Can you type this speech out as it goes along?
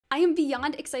I am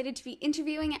beyond excited to be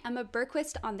interviewing Emma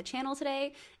Berquist on the channel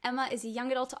today. Emma is a young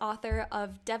adult author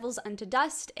of Devils Unto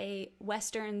Dust, a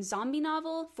Western zombie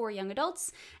novel for young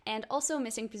adults, and also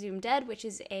Missing Presumed Dead, which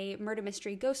is a murder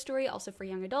mystery ghost story also for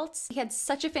young adults. We had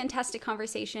such a fantastic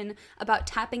conversation about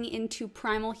tapping into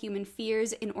primal human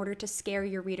fears in order to scare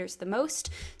your readers the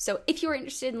most. So if you're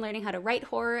interested in learning how to write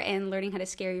horror and learning how to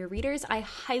scare your readers, I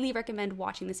highly recommend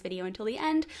watching this video until the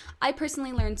end. I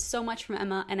personally learned so much from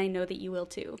Emma, and I know that you will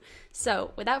too.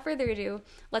 So without further ado,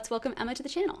 let's welcome Emma to the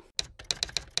channel.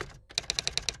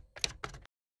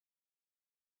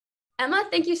 Emma,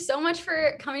 thank you so much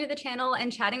for coming to the channel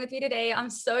and chatting with me today.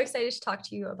 I'm so excited to talk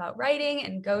to you about writing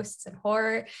and ghosts and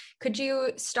horror. Could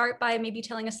you start by maybe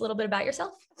telling us a little bit about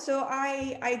yourself? So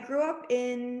I grew up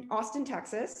in Austin,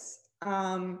 Texas,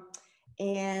 and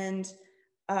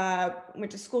went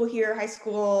to school here, high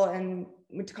school, and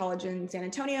went to college in San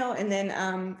Antonio. And then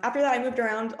after that, I moved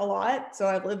around a lot. So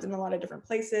I've lived in a lot of different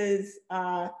places,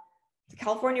 to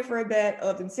California for a bit. I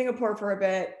lived in Singapore for a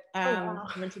bit. I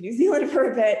went to New Zealand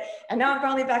for a bit. And now I'm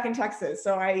finally back in Texas.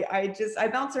 So I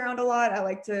bounce around a lot. I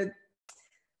like to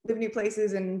live new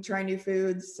places and try new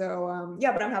foods. So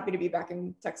yeah, but I'm happy to be back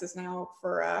in Texas now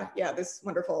for this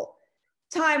wonderful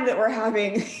time that we're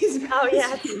having. Oh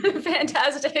yeah, it's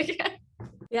fantastic.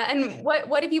 Yeah, and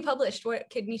what have you published? What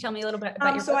can you tell me a little bit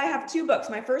about your So book? I have two books.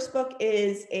 My first book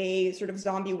is a sort of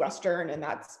zombie Western, and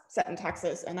that's set in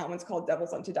Texas, and that one's called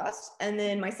Devils Unto Dust. And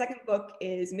then my second book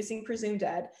is Missing Presumed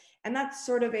Dead, and that's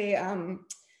sort of a,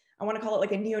 I want to call it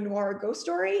like a neo-noir ghost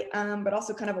story, but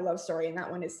also kind of a love story, and that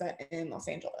one is set in Los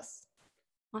Angeles.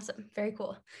 Awesome. Very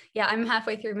cool. Yeah, I'm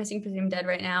halfway through Missing Presumed Dead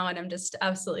right now, and I'm just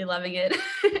absolutely loving it.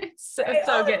 It's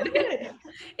so good.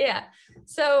 Yeah.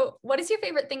 So what is your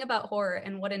favorite thing about horror,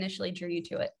 and what initially drew you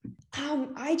to it?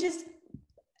 I just,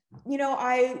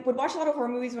 I would watch a lot of horror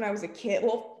movies when I was a kid.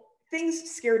 Well,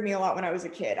 things scared me a lot when I was a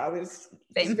kid. I was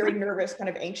a very nervous, kind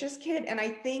of anxious kid. And I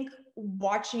think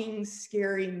watching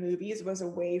scary movies was a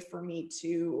way for me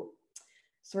to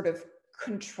sort of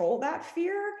control that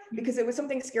fear, because it was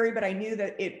something scary, but I knew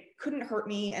that it couldn't hurt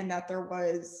me and that there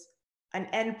was an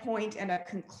end point and a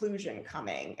conclusion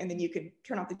coming, and then you could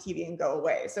turn off the TV and go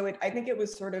away. So I think it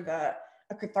was sort of a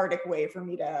cathartic way for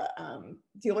me to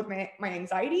deal with my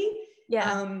anxiety.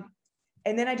 Yeah.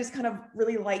 And then I just kind of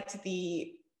really liked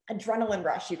the adrenaline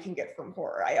rush you can get from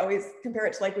horror. I always compare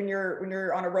it to like when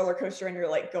you're on a roller coaster and you're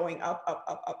like going up, up,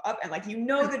 up, up, up, and like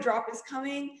the drop is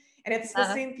coming. And it's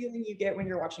the same feeling you get when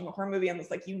you're watching a horror movie, and it's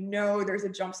like, there's a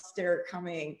jump scare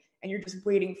coming and you're just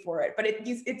waiting for it, but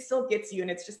it still gets you,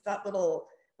 and it's just that little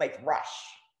like rush.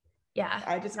 Yeah.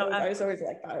 I just always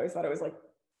liked that. I always thought it was like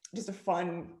just a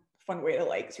fun way to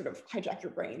like sort of hijack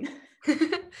your brain.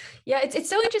 Yeah, it's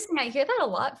so interesting. I hear that a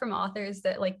lot from authors,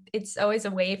 that like it's always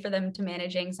a way for them to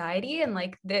manage anxiety, and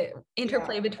like the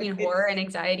interplay between horror and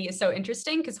anxiety is so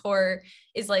interesting, because horror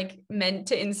is like meant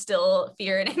to instill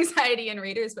fear and anxiety in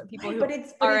readers, but people who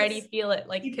already feel it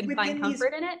like can find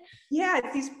comfort in it. Yeah,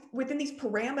 it's within these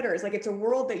parameters. Like it's a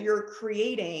world that you're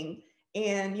creating.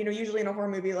 And, usually in a horror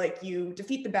movie, like you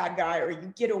defeat the bad guy or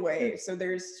you get away. So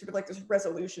there's sort of like this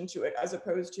resolution to it, as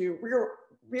opposed to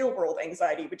real world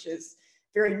anxiety, which is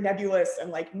very nebulous and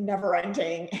like never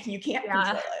ending, and you can't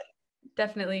control it.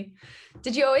 Definitely.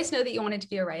 Did you always know that you wanted to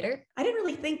be a writer? I didn't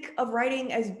really think of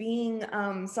writing as being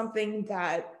something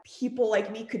that people like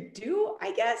me could do,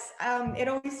 I guess. It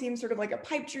always seemed sort of like a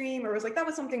pipe dream, or it was like, that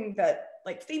was something that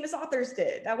like famous authors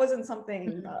did. That wasn't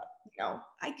something that,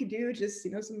 I could do, just,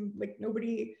 some like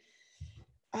nobody.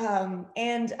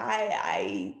 And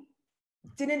I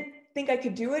didn't think I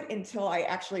could do it until I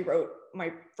actually wrote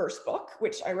my first book,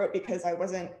 which I wrote because I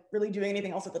wasn't really doing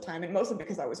anything else at the time, and mostly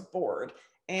because I was bored.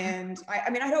 And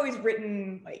I'd always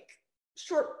written like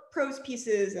short prose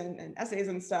pieces and essays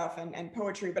and stuff and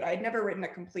poetry, but I'd never written a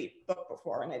complete book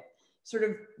before. And it sort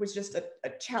of was just a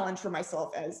challenge for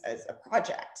myself as a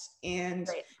project. And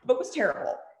the book was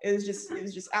terrible. It was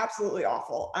just absolutely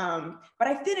awful. But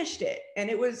I finished it, and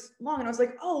it was long, and I was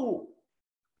like, oh,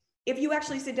 if you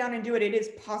actually sit down and do it, it is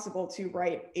possible to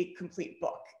write a complete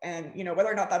book. And,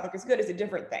 whether or not that book is good is a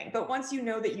different thing. But once you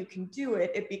know that you can do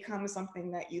it, it becomes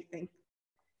something that you think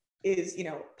is,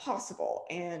 possible.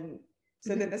 And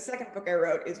so then the second book I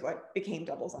wrote is what became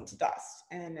Devils Unto Dust.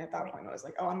 And at that point I was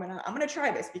like, oh, I'm gonna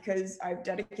try this, because I've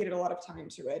dedicated a lot of time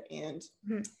to it. And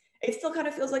it still kind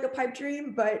of feels like a pipe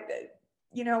dream, but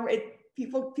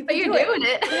people but you're doing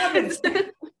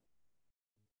it.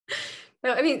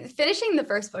 No, finishing the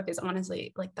first book is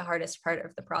honestly like the hardest part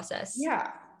of the process.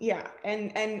 Yeah.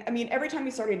 And every time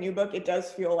you start a new book, it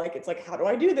does feel like, it's like, how do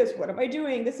I do this? What am I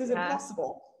doing? This is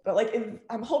impossible. But like,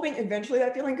 I'm hoping eventually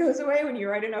that feeling goes away when you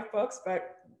write enough books.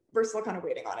 But we're still kind of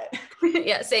waiting on it.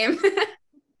 Yeah, same.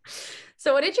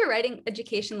 So what did your writing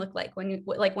education look like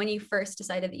when you first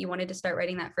decided that you wanted to start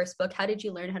writing that first book? How did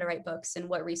you learn how to write books, and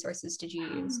what resources did you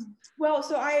use? Well,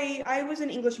 so I was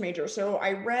an English major, so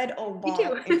I read a Me too.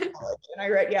 lot in college, and I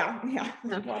read, yeah,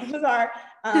 a lot of bizarre.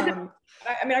 I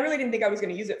mean, I really didn't think I was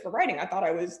going to use it for writing. I thought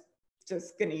I was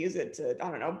just going to use it to,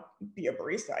 I don't know, be a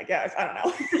barista, I guess. I don't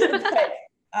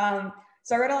know.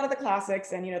 So I read a lot of the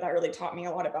classics, and, that really taught me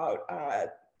a lot about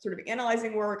sort of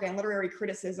analyzing work and literary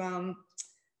criticism.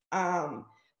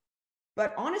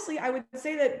 But honestly, I would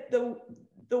say that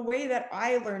the way that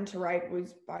I learned to write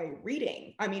was by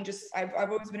reading. I mean, I've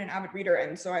always been an avid reader,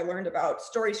 and so I learned about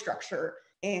story structure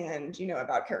and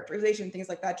about characterization, things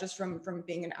like that, just from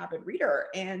being an avid reader.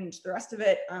 And the rest of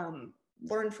it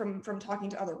learned from talking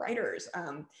to other writers.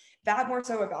 That more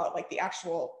so about like the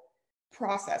actual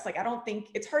process. Like, I don't think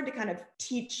it's hard to kind of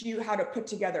teach you how to put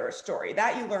together a story.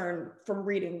 That you learn from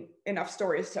reading enough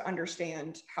stories to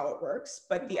understand how it works.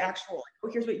 But the actual, like, oh,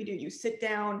 here's what you do. You sit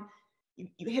down,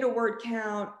 you hit a word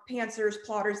count, pantsers,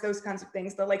 plotters, those kinds of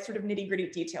things. The like sort of nitty gritty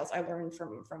details I learned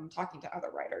from talking to other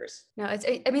writers. No,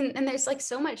 I mean, and there's like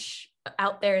so much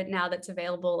out there now that's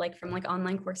available, like from like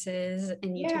online courses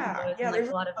and YouTube videos, and like there's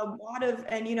a lot of,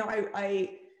 and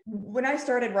I when I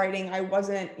started writing, I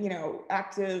wasn't,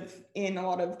 active in a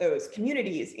lot of those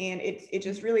communities, and it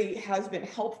just really has been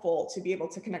helpful to be able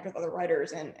to connect with other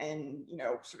writers and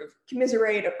sort of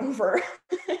commiserate over,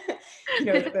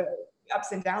 the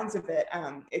ups and downs of it,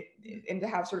 and to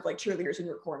have sort of like cheerleaders in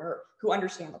your corner who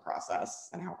understand the process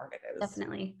and how hard it is.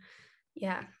 Definitely.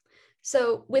 Yeah.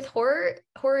 So with horror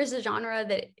is a genre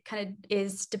that kind of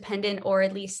is dependent, or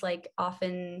at least like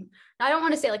often, I don't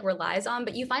want to say like relies on,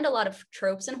 but you find a lot of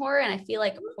tropes in horror. And I feel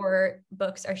like horror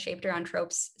books are shaped around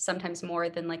tropes sometimes more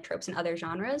than like tropes in other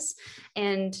genres.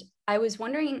 And I was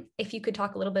wondering if you could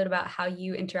talk a little bit about how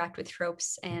you interact with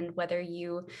tropes, and whether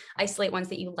you isolate ones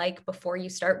that you like before you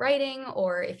start writing,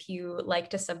 or if you like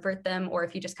to subvert them, or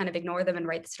if you just kind of ignore them and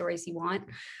write the stories you want.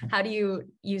 How do you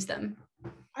use them?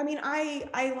 I mean,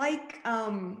 I like,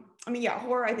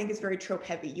 horror I think is very trope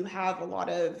heavy. You have a lot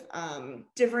of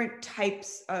different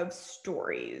types of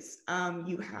stories.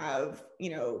 You have,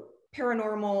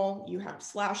 paranormal, you have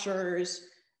slashers,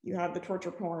 you have the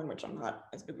torture porn, which I'm not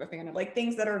as big of a fan of, like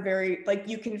things that are very, like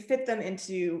you can fit them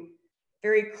into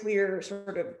very clear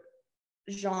sort of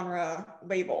genre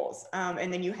labels.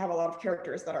 And then you have a lot of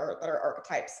characters that are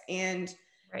archetypes. And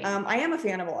Right. I am a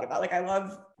fan of a lot of that. Like I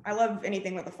love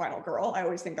anything with a final girl. I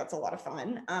always think that's a lot of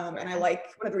fun. And I like,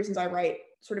 one of the reasons I write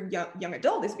sort of young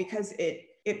adult is because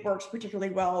it works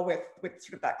particularly well with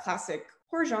sort of that classic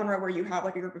horror genre where you have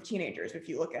like a group of teenagers. If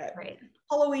you look at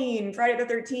Halloween, Friday the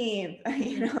 13th,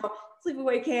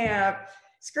 Sleepaway Camp,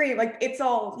 Scream, like it's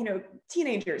all,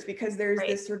 teenagers, because there's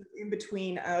this sort of in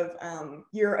between of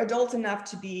you're adult enough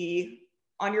to be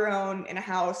on your own in a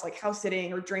house, like house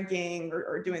sitting or drinking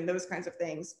or doing those kinds of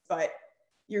things, but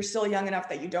you're still young enough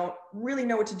that you don't really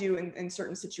know what to do in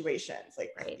certain situations.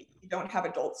 Like you don't have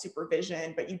adult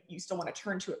supervision, but you still want to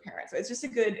turn to a parent. So it's just a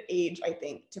good age, I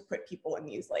think, to put people in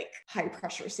these like high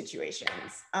pressure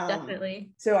situations.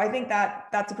 Definitely. So I think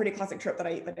that's a pretty classic trope that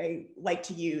I like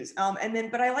to use.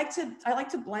 But I like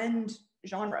to blend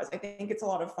genres. I think it's a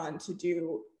lot of fun to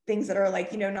do things that are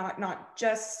like, not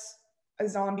just a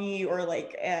zombie or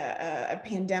like a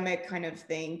pandemic kind of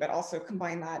thing, but also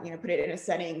combine that, put it in a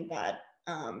setting that,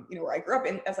 where I grew up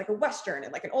in as like a Western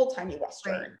and like an old timey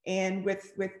Western. Right. And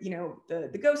with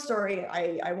the ghost story,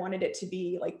 I wanted it to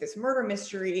be like this murder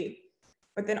mystery,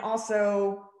 but then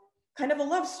also kind of a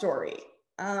love story.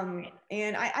 And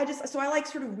I like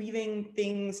sort of weaving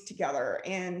things together,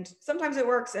 and sometimes it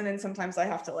works. And then sometimes I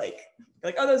have to like,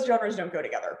 oh, those genres don't go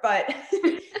together, but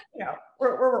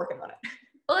we're working on it.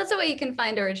 Well, that's the way you can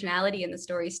find originality in the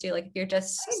stories too. Like if you're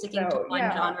just sticking to one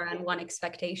genre and one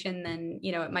expectation, then,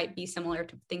 it might be similar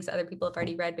to things that other people have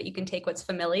already read, but you can take what's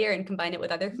familiar and combine it with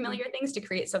other familiar things to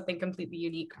create something completely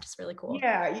unique, which is really cool.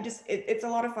 Yeah, it's a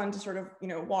lot of fun to sort of,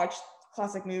 watch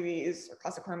classic movies or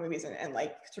classic horror movies and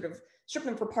like sort of strip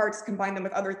them for parts, combine them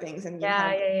with other things, and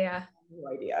yeah. New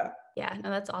idea. Yeah, no,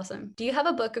 that's awesome. Do you have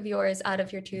a book of yours out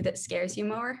of your two that scares you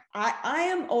more? I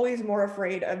am always more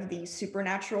afraid of the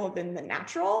supernatural than the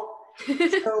natural.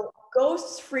 So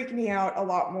ghosts freak me out a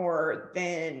lot more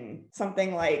than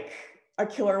something like a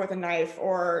killer with a knife,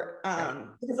 or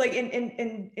because like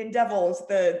in Devils,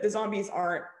 the zombies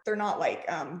they're not like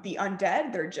the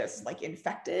undead, they're just like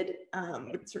infected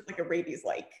with sort of like a rabies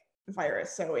like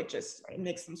virus, so it just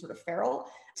makes them sort of feral.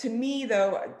 To me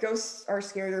though, ghosts are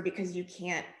scarier because you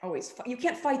can't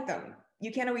fight them.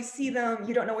 you can't always see them,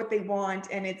 you don't know what they want,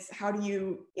 and it's how do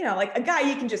you, like a guy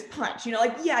you can just punch,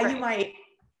 like, yeah, Right. you might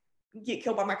get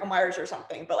killed by Michael Myers or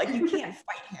something, but like you can't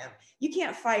fight him. You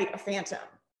can't fight a phantom.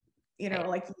 Right.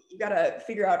 Like you gotta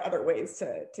figure out other ways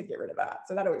to get rid of that.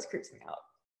 So that always creeps me out.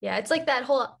 Yeah, it's like that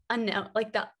whole unknown,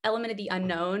 like the element of the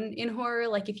unknown in horror.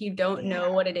 Like if you don't know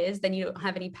Yeah. what it is, then you don't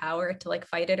have any power to like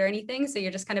fight it or anything. So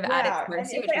you're just kind of at its Yeah. And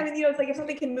mercy, it's which like, I makes mean, it's like if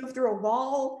something can move through a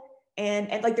wall and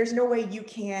like there's no way you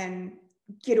can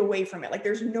get away from it. Like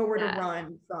there's nowhere to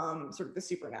run from sort of the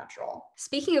supernatural.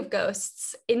 Speaking of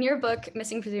ghosts, in your book,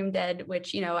 Missing Presumed Dead,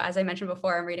 which, as I mentioned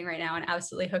before, I'm reading right now and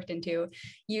absolutely hooked into,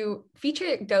 you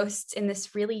feature ghosts in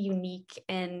this really unique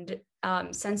and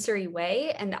sensory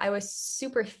way. And I was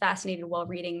super fascinated while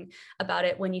reading about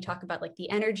it when you talk about like the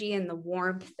energy and the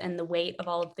warmth and the weight of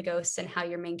all of the ghosts and how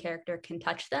your main character can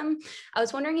touch them. I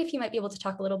was wondering if you might be able to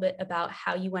talk a little bit about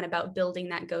how you went about building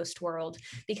that ghost world,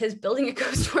 because building a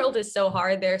ghost world is so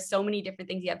hard. There are so many different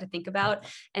things you have to think about,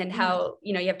 and how,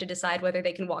 you have to decide whether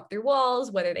they can walk through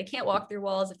walls, whether they can't walk through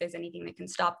walls, if there's anything that can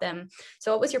stop them.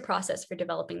 So what was your process for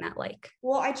developing that like?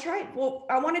 Well,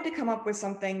 I wanted to come up with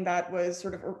something that was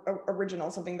sort of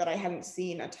original, something that I hadn't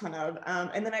seen a ton of.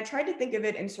 And then I tried to think of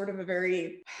it in sort of a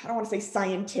very, I don't want to say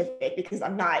scientific because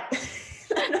I'm not,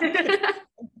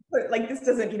 but like this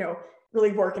doesn't,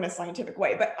 really work in a scientific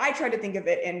way. But I tried to think of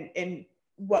it in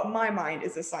what my mind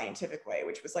is a scientific way,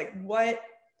 which was like,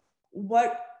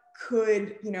 what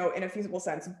could, in a feasible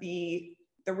sense, be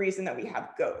the reason that we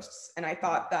have ghosts? And I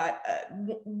thought that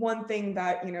one thing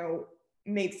that,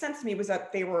 made sense to me was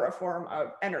that they were a form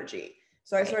of energy.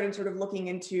 So I started sort of looking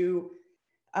into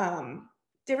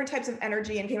different types of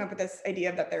energy and came up with this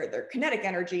idea that they're kinetic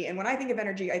energy. And when I think of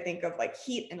energy, I think of like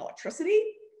heat and electricity.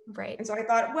 Right. And so I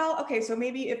thought, well, okay, so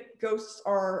maybe if ghosts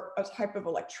are a type of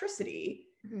electricity,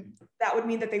 that would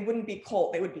mean that they wouldn't be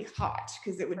cold, they would be hot,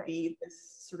 because it would be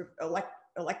this sort of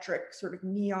electric sort of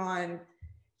neon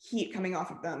heat coming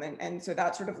off of them. And so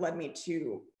that sort of led me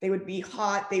to, they would be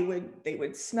hot, they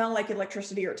would smell like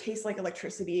electricity or taste like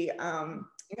electricity, and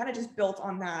kind of just built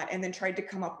on that, and then tried to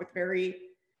come up with very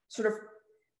sort of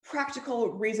practical,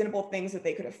 reasonable things that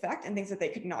they could affect and things that they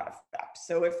could not affect.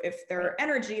 So if they're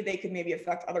energy, they could maybe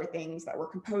affect other things that were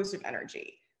composed of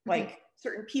energy, like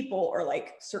certain people or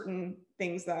like certain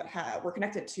things that were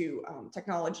connected to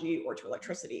technology or to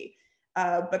electricity.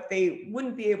 But they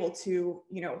wouldn't be able to,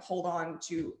 hold on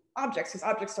to objects, because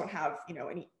objects don't have,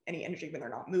 any energy when they're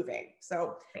not moving.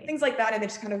 So things like that, and then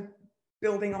just kind of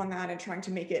building on that and trying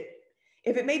to make it,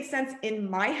 if it made sense in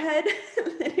my head,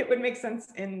 then it would make sense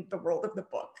in the world of the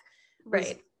book.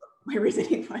 Right. My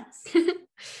reasoning was.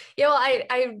 Yeah, well,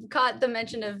 I caught the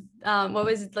mention of what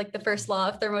was like the first law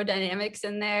of thermodynamics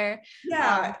in there.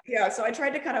 Yeah. So I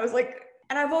tried to kind of, I was like,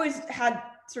 and I've always had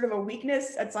sort of a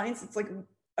weakness at science. It's like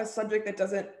a subject that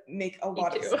doesn't make a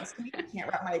lot of sense to me. I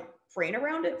can't wrap my brain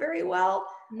around it very well.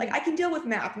 Like I can deal with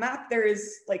math. There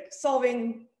is like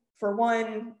solving for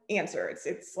one answer.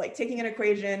 It's like taking an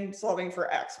equation, solving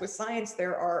for X. With science,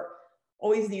 there are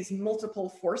always these multiple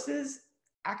forces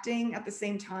acting at the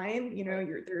same time.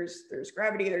 There's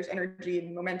gravity, there's energy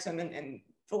and momentum and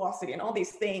velocity and all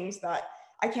these things that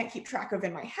I can't keep track of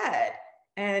in my head.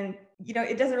 And,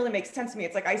 it doesn't really make sense to me.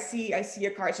 It's like, I see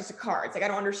a car, it's just a car. It's like, I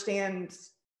don't understand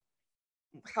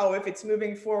how, if it's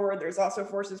moving forward, there's also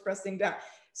forces pressing down.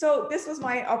 So this was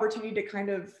my opportunity to kind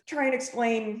of try and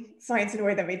explain science in a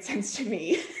way that made sense to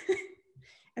me.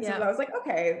 And so I was like,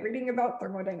 okay, reading about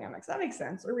thermodynamics, that makes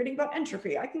sense. Or reading about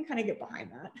entropy, I can kind of get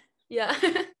behind that. Yeah.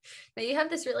 Now you have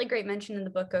this really great mention in the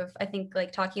book of, I think,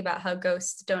 like talking about how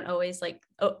ghosts don't always like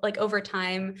over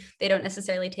time, they don't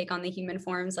necessarily take on the human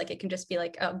forms. Like it can just be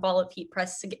like a ball of heat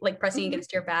pressing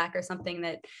against your back or something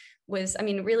that was,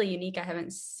 really unique. I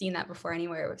haven't seen that before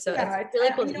anywhere. So it's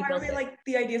really cool that you built it. I really like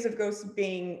the ideas of ghosts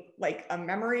being like a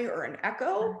memory or an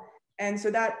echo. And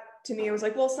so that to me, it was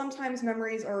like, well, sometimes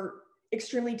memories are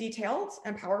extremely detailed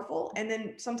and powerful, and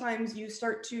then sometimes you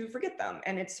start to forget them,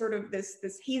 and it's sort of this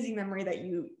hazy memory that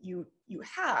you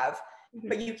have,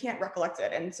 but you can't recollect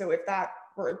it. And so if that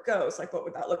were a ghost, like what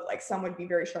would that look like? Some would be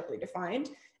very sharply defined,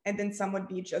 and then some would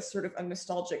be just sort of a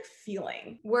nostalgic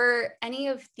feeling. Were any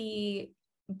of the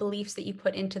beliefs that you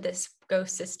put into this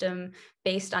ghost system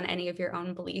based on any of your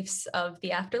own beliefs of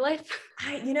the afterlife?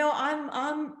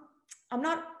 I'm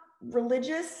not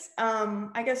religious.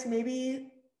 I guess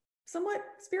maybe somewhat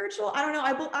spiritual. I don't know.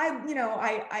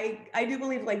 I do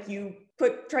believe like you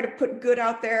try to put good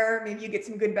out there. Maybe you get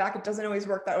some good back. It doesn't always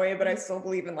work that way, but I still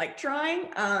believe in like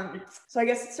trying. So I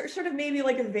guess sort of maybe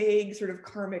like a vague sort of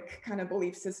karmic kind of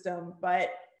belief system. But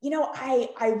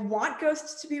I want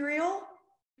ghosts to be real.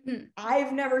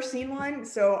 I've never seen one,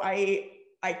 so I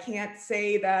I can't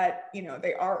say that, you know,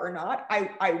 they are or not.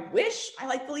 I wish I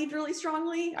like believed really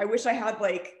strongly. I wish I had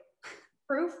like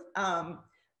proof.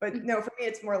 But no, for me,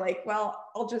 it's more like, well,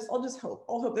 I'll just hope.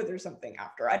 I'll hope that there's something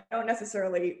after. I don't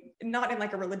necessarily, not in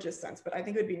like a religious sense, but I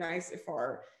think it would be nice if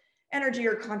our energy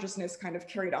or consciousness kind of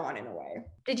carried on in a way.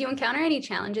 Did you encounter any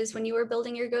challenges when you were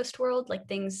building your ghost world? Like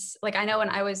things, like I know when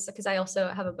I was, because I also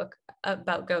have a book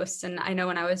about ghosts, and I know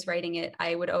when I was writing it,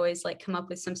 I would always like come up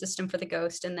with some system for the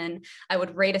ghost, and then I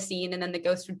would write a scene, and then the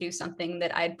ghost would do something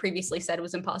that I had previously said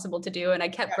was impossible to do, and I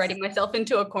kept writing myself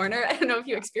into a corner. I don't know if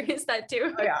you experienced that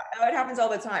too. Oh yeah, it happens all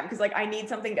the time, because like I need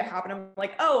something to happen. I'm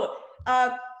like, oh,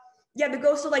 yeah, the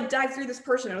ghost will like dive through this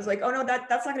person. I was like, oh no,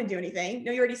 that's not going to do anything.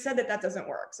 No, you already said that doesn't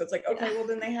work. So it's like, okay, well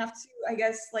then they have to, I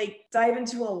guess, like dive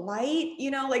into a light,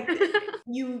 you know, like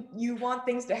you want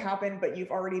things to happen, but you've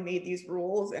already made these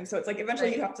rules. And so it's like,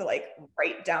 eventually you have to like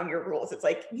write down your rules. It's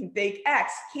like big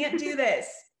X, can't do this,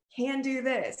 can do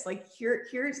this. Like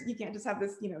here's, you can't just have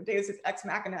this, you know, Deus Ex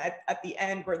Machina at the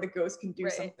end where the ghost can do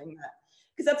something that,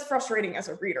 because that's frustrating as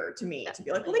a reader to me, to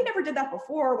be like, well, they never did that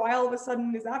before. Why all of a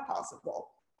sudden is that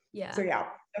possible? Yeah. So yeah,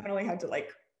 definitely had to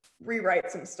like rewrite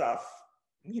some stuff,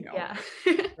 you know,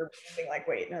 being like,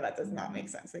 wait, no, that does not make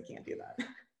sense. I can't do that.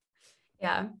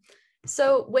 Yeah.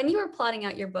 So when you were plotting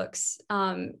out your books,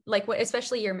 like what,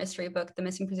 especially your mystery book, The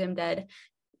Missing Presumed Dead,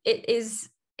 it is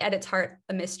at its heart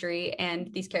a mystery, and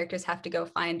these characters have to go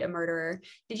find a murderer.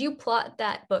 Did you plot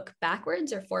that book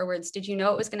backwards or forwards? Did you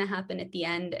know it was going to happen at the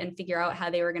end and figure out how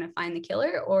they were going to find the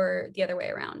killer, or the other way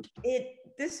around?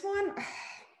 This one,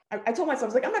 I told myself, I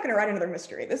was like, I'm not going to write another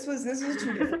mystery. This was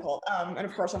too difficult. And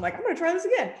of course I'm like, I'm going to try this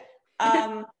again.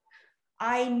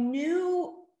 I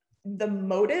knew the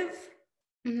motive.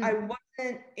 I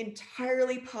wasn't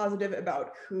entirely positive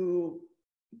about who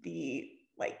the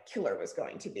like killer was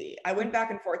going to be. I went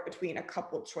back and forth between a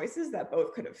couple of choices that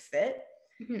both could have fit,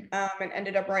 and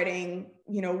ended up writing,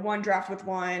 you know, one draft with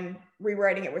one,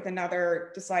 rewriting it with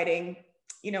another, deciding,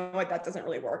 you know what, that doesn't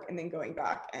really work, and then going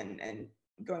back and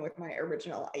going with my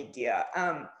original idea.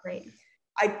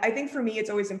 I think for me,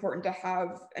 it's always important to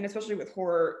have, and especially with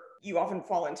horror, you often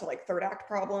fall into like third act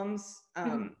problems,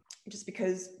 just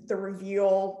because the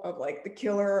reveal of like the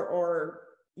killer, or,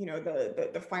 you know,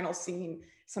 the final scene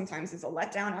sometimes is a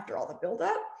letdown after all the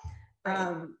buildup.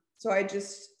 So I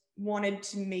just wanted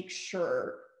to make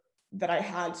sure that I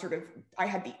had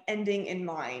the ending in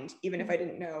mind, even if I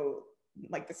didn't know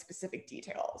like the specific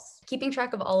details. Keeping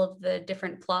track of all of the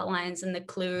different plot lines and the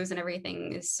clues and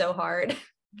everything is so hard.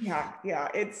 Yeah,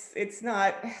 it's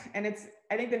not, and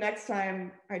I think the next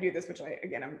time I do this, which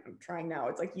I'm trying now,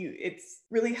 it's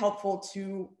really helpful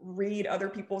to read other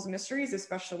people's mysteries,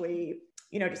 especially,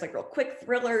 you know, just like real quick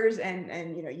thrillers,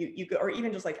 and you know, you go, or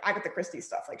even just like Agatha Christie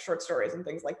stuff, like short stories and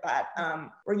things like that,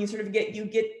 where you sort of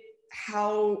get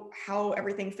how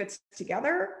everything fits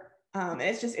together, and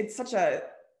it's such a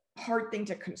hard thing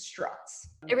to construct.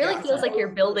 It really feels like you're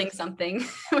building something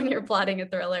when you're plotting a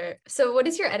thriller. So what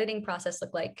does your editing process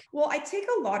look like? Well, I take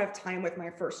a lot of time with my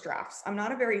first drafts. I'm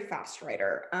not a very fast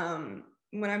writer.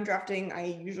 When I'm drafting, I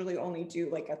usually only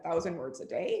do like 1,000 words a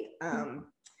day,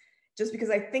 just because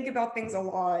I think about things a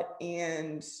lot,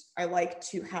 and I like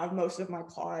to have most of my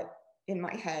plot in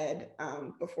my head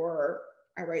before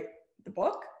I write the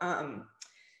book.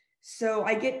 So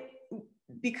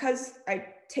because I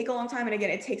take a long time, and again,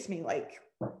 it takes me like,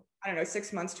 I don't know,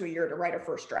 6 months to a year to write a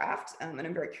first draft, and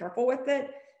I'm very careful with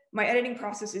it. My editing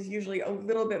process is usually a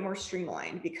little bit more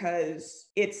streamlined, because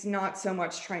it's not so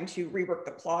much trying to rework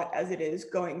the plot as it is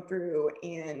going through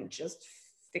and just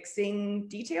fixing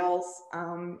details,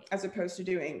 as opposed to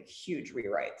doing huge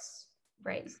rewrites.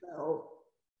 Right. So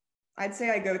I'd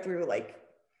say I go through like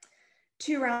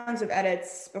 2 rounds of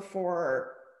edits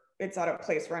before it's at a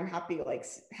place where I'm happy like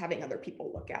having other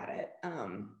people look at it.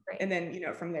 And then, you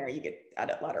know, from there you get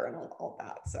edit letter and all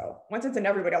that. So once it's in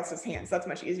everybody else's hands, that's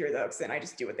much easier though, because then I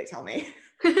just do what they tell me.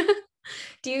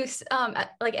 Do you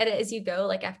like edit as you go?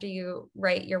 Like after you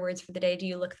write your words for the day, do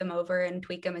you look them over and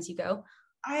tweak them as you go?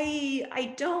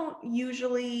 I don't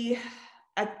usually,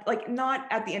 not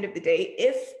at the end of the day.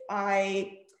 If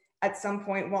I, at some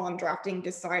point while I'm drafting,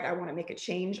 decide I want to make a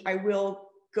change, I will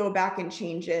go back and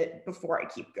change it before I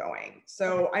keep going.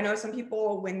 So I know some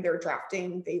people, when they're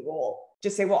drafting, they will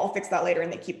just say, well, I'll fix that later,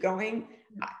 and they keep going.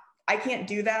 I can't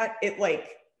do that. It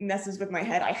like messes with my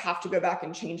head. I have to go back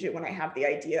and change it when I have the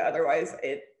idea. Otherwise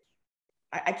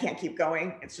I can't keep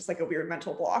going. It's just like a weird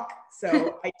mental block.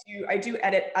 So I do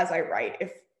edit as I write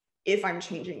if I'm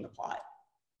changing the plot.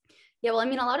 Yeah, well, I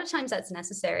mean, a lot of times that's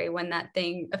necessary when that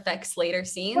thing affects later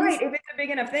scenes. Right. If it's a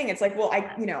big enough thing, it's like, well,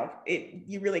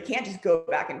 you really can't just go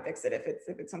back and fix it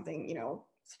if it's something, you know,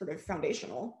 sort of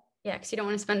foundational. Yeah, because you don't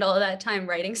want to spend all of that time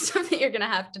writing stuff that you're going to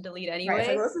have to delete anyway. Right,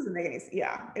 so this doesn't make any sense.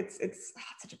 Yeah, it's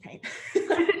such a pain.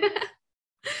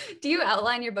 Do you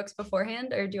outline your books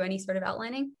beforehand or do any sort of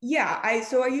outlining? Yeah, I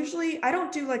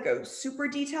don't do like a super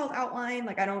detailed outline.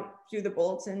 Like I don't do the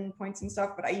bulletin points and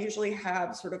stuff, but I usually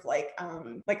have sort of like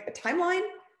a timeline.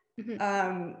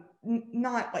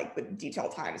 Not like with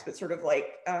detailed times, but sort of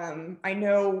like I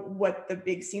know what the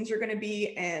big scenes are going to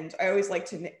be, and I always like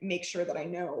to make sure that I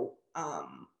know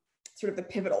sort of the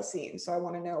pivotal scenes. So I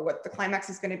want to know what the climax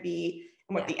is going to be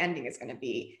and what the ending is going to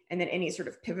be, and then any sort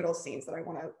of pivotal scenes that I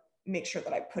want to make sure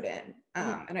that I put in.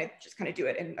 And I just kind of do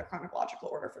it in a chronological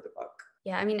order for the book.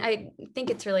 Yeah, I mean, I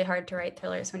think it's really hard to write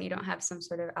thrillers when you don't have some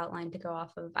sort of outline to go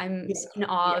off of. I'm in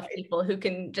awe of people who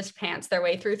can just pants their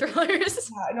way through thrillers.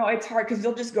 No, it's hard because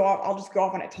I'll just go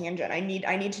off on a tangent. I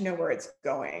need to know where it's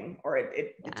going, or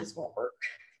it just won't work.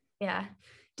 Yeah.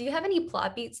 Do you have any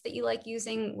plot beats that you like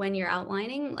using when you're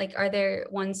outlining? Like, are there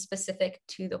ones specific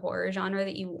to the horror genre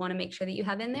that you want to make sure that you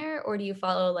have in there? Or do you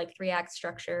follow like 3-act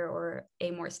structure or a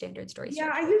more standard story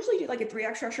structure? Yeah, I usually do like a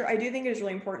 3-act structure. I do think it is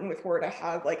really important with horror to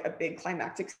have like a big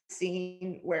climactic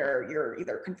scene where you're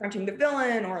either confronting the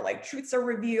villain or like truths are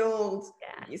revealed,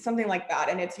 something like that.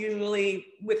 And it's usually,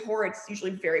 with horror, it's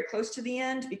usually very close to the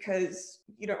end because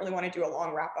you don't really want to do a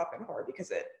long wrap up in horror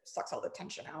because it sucks all the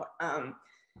tension out.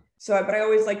 But I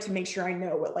always like to make sure I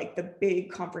know what like the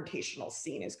big confrontational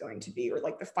scene is going to be, or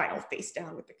like the final face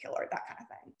down with the killer, that kind of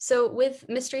thing. So with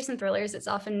mysteries and thrillers, it's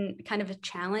often kind of a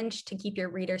challenge to keep your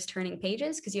readers turning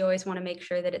pages because you always want to make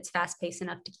sure that it's fast paced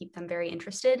enough to keep them very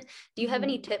interested. Do you have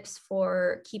any tips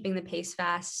for keeping the pace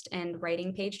fast and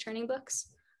writing page turning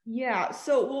books? Yeah.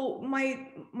 So, well,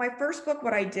 my first book,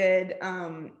 what I did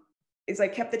is I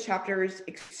kept the chapters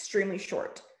extremely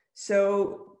short.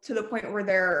 So to the point where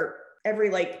they're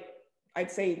every I'd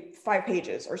say 5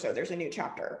 pages or so, there's a new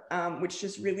chapter, which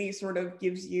just really sort of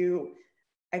gives you,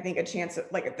 I think, a chance of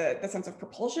like the sense of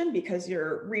propulsion because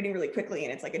you're reading really quickly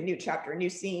and it's like a new chapter, a new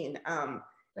scene.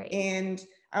 Right. And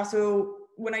also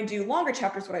when I do longer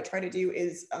chapters, what I try to do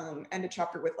is end a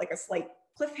chapter with like a slight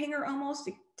cliffhanger almost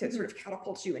to sort of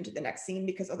catapult you into the next scene,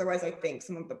 because otherwise I think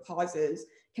some of the pauses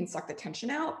can suck the tension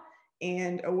out,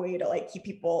 and a way to like keep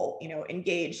people,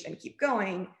 engaged and keep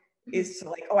going is to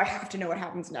like, oh, I have to know what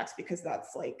happens next because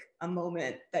that's like a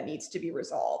moment that needs to be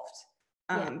resolved.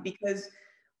 Because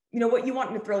what you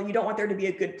want in a thriller, you don't want there to be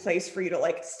a good place for you to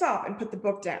like stop and put the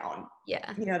book down.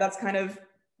 Yeah. That's kind of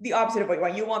the opposite of what you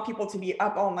want. You want people to be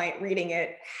up all night reading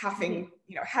it, having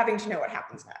to know what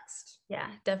happens next. Yeah,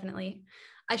 definitely.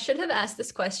 I should have asked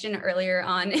this question earlier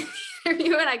on in the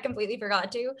interview and I completely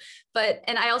forgot to,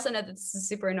 and I also know that this is a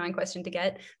super annoying question to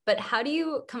get, but how do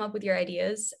you come up with your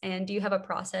ideas? And do you have a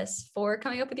process for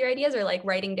coming up with your ideas, or like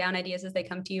writing down ideas as they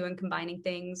come to you and combining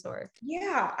things? Or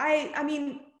yeah, I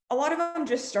mean, a lot of them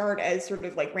just start as sort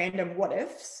of like random what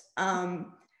ifs.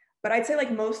 But I'd say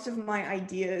like most of my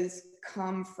ideas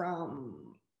come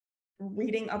from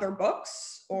reading other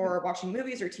books or watching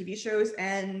movies or TV shows,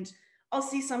 and I'll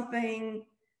see something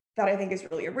that I think is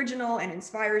really original and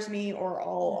inspires me, or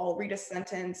I'll read a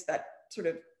sentence that sort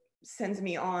of sends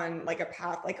me on like a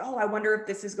path, like, oh, I wonder if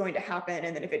this is going to happen.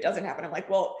 And then if it doesn't happen, I'm like,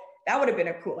 well, that would have been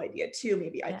a cool idea too.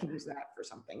 Maybe I can use that for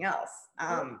something else.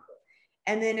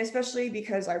 And then especially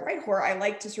because I write horror, I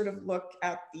like to sort of look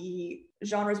at the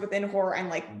genres within horror and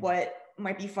like what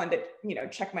might be fun to,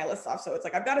 check my list off. So it's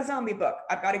like, I've got a zombie book,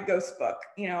 I've got a ghost book,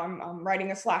 I'm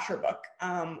writing a slasher book.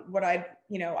 What I'd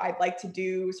like to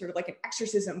do sort of like an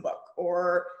exorcism book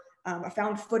or a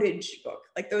found footage book,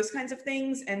 like those kinds of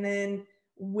things. And then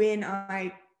when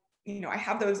I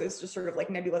have those as just sort of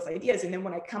like nebulous ideas. And then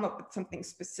when I come up with something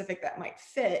specific that might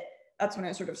fit, that's when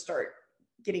I sort of start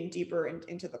getting deeper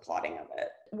into the plotting of it.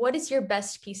 What is your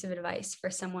best piece of advice for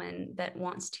someone that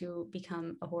wants to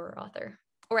become a horror author,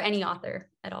 or any author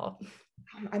at all?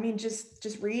 I mean,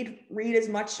 just read as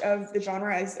much of the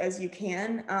genre as you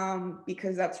can,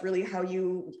 because that's really how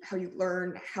you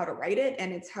learn how to write it,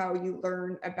 and it's how you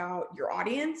learn about your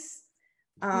audience.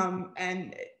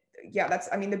 And yeah,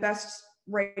 the best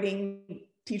writing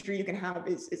teacher you can have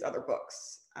is other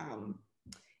books.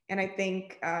 And I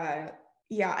think,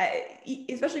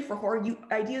 especially for horror,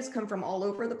 ideas come from all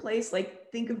over the place.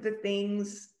 Like, think of the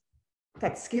things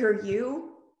that scare you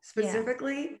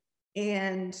specifically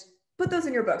and put those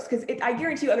in your books, because I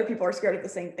guarantee you other people are scared of the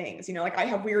same things. Like I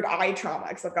have weird eye trauma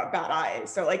because I've got bad eyes.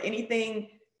 So like anything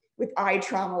with eye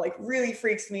trauma like really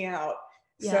freaks me out.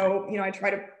 So, I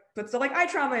try to put stuff like eye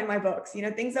trauma in my books,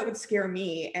 things that would scare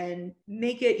me, and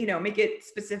make it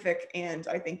specific. And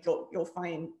I think you'll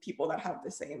find people that have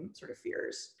the same sort of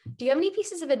fears. Do you have any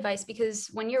pieces of advice? Because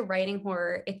when you're writing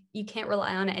horror, you can't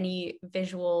rely on any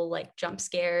visual like jump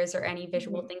scares or any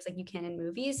visual things like you can in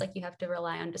movies. Like you have to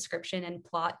rely on description and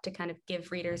plot to kind of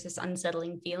give readers this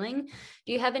unsettling feeling.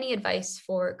 Do you have any advice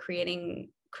for creating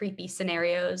creepy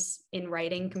scenarios in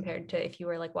writing compared to if you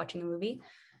were like watching a movie?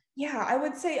 Yeah, I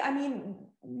would say,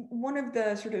 one of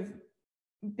the sort of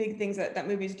big things that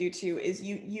movies do too is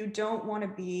you don't want to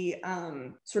be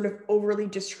sort of overly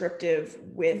descriptive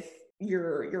with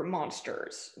your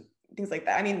monsters, things like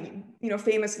that.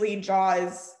 Famously,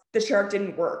 Jaws, the shark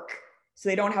didn't work, so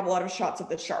they don't have a lot of shots of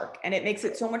the shark, and it makes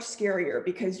it so much scarier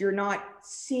because you're not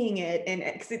seeing it, and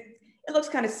it looks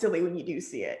kind of silly when you do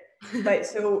see it. But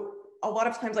so a lot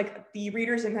of times, like, the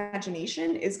reader's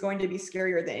imagination is going to be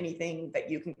scarier than anything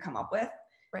that you can come up with.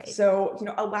 Right. So,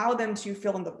 allow them to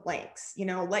fill in the blanks,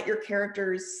 let your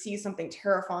characters see something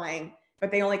terrifying, but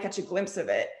they only catch a glimpse of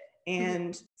it.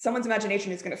 And someone's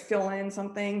imagination is going to fill in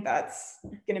something that's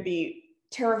going to be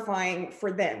terrifying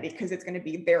for them because it's going to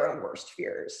be their own worst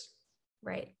fears.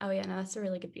 Right. Oh yeah, no, that's a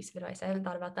really good piece of advice. I haven't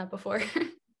thought about that before.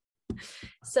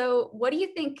 So what do you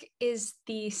think is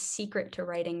the secret to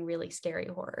writing really scary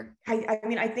horror?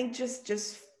 I think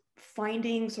just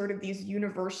finding sort of these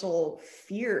universal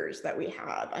fears that we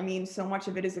have. So much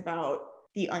of it is about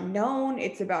the unknown.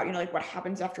 It's about, like, what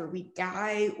happens after we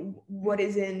die, what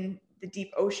is in the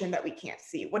deep ocean that we can't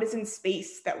see, what is in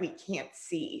space that we can't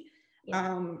see.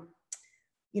 Yeah.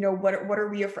 What are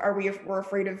we, we're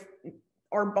afraid of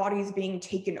our bodies being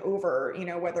taken over,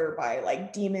 whether by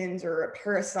like demons or a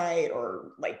parasite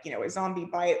or like, a zombie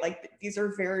bite. Like, these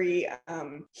are very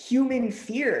human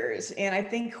fears. And I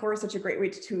think horror is such a great way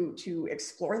to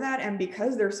explore that. And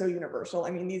because they're so universal,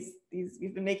 these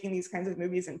we've been making these kinds of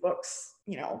movies and books,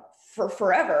 for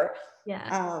forever.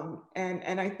 Yeah.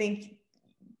 And I think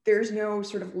there's no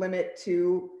sort of limit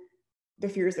to the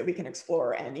fears that we can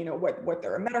explore, and, what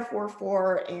they're a metaphor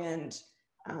for, and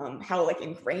how like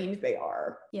ingrained they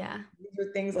are. Yeah. These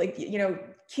are things like,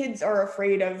 kids are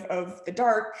afraid of the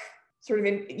dark sort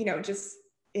of just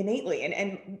innately,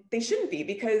 and they shouldn't be,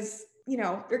 because,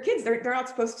 they're kids. They're not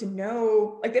supposed to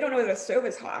know, like, they don't know that a stove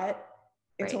is hot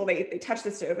until they touch the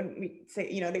stove, and we say,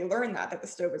 they learn that the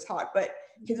stove is hot. But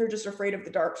kids are just afraid of the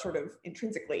dark sort of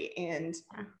intrinsically, and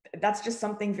that's just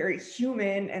something very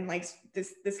human. And like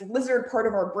this lizard part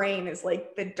of our brain is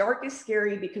like, the dark is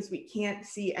scary because we can't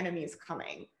see enemies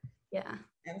coming. Yeah.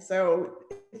 And so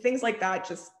things like that,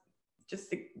 just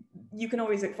you can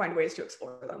always find ways to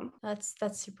explore them. That's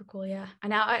super cool. Yeah. And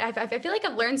now I feel like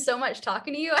I've learned so much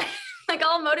talking to you. I'm like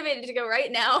all motivated to go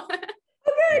right now.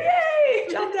 Okay, yay!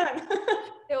 Job done.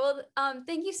 Yeah, well,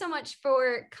 thank you so much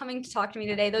for coming to talk to me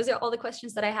today. Those are all the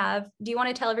questions that I have. Do you want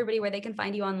to tell everybody where they can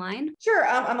find you online? Sure.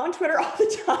 I'm on Twitter all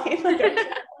the time.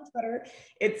 On Twitter,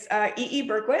 it's EE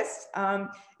Berquist.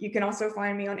 You can also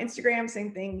find me on Instagram,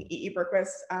 same thing, EE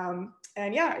Berquist.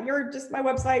 And yeah, you're just my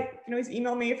website. You can always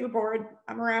email me if you're bored.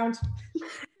 I'm around.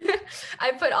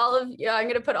 I'm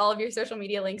going to put all of your social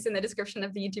media links in the description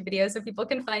of the YouTube video so people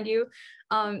can find you.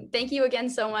 Thank you again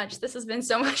so much. This has been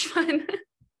so much fun.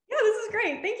 Yeah, this is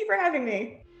great. Thank you for having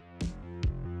me.